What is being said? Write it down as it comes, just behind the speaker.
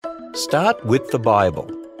Start with the Bible.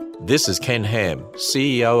 This is Ken Ham,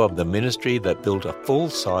 CEO of the ministry that built a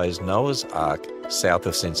full-size Noah's Ark south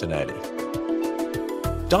of Cincinnati.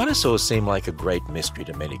 Dinosaurs seem like a great mystery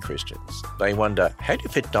to many Christians. They wonder, how do you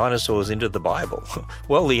fit dinosaurs into the Bible?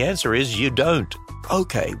 Well, the answer is you don't.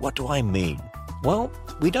 Okay, what do I mean? Well,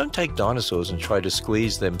 we don't take dinosaurs and try to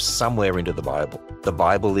squeeze them somewhere into the Bible. The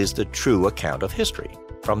Bible is the true account of history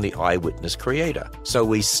from the eyewitness creator. So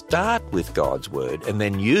we start with God's word and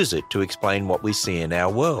then use it to explain what we see in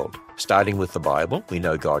our world. Starting with the Bible, we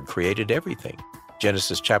know God created everything.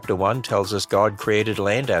 Genesis chapter 1 tells us God created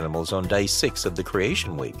land animals on day 6 of the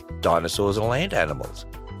creation week. Dinosaurs are land animals.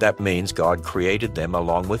 That means God created them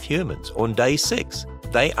along with humans on day 6.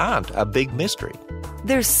 They aren't a big mystery.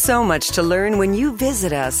 There's so much to learn when you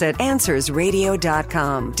visit us at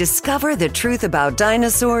AnswersRadio.com. Discover the truth about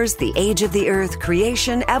dinosaurs, the age of the earth,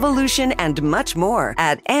 creation, evolution, and much more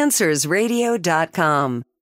at AnswersRadio.com.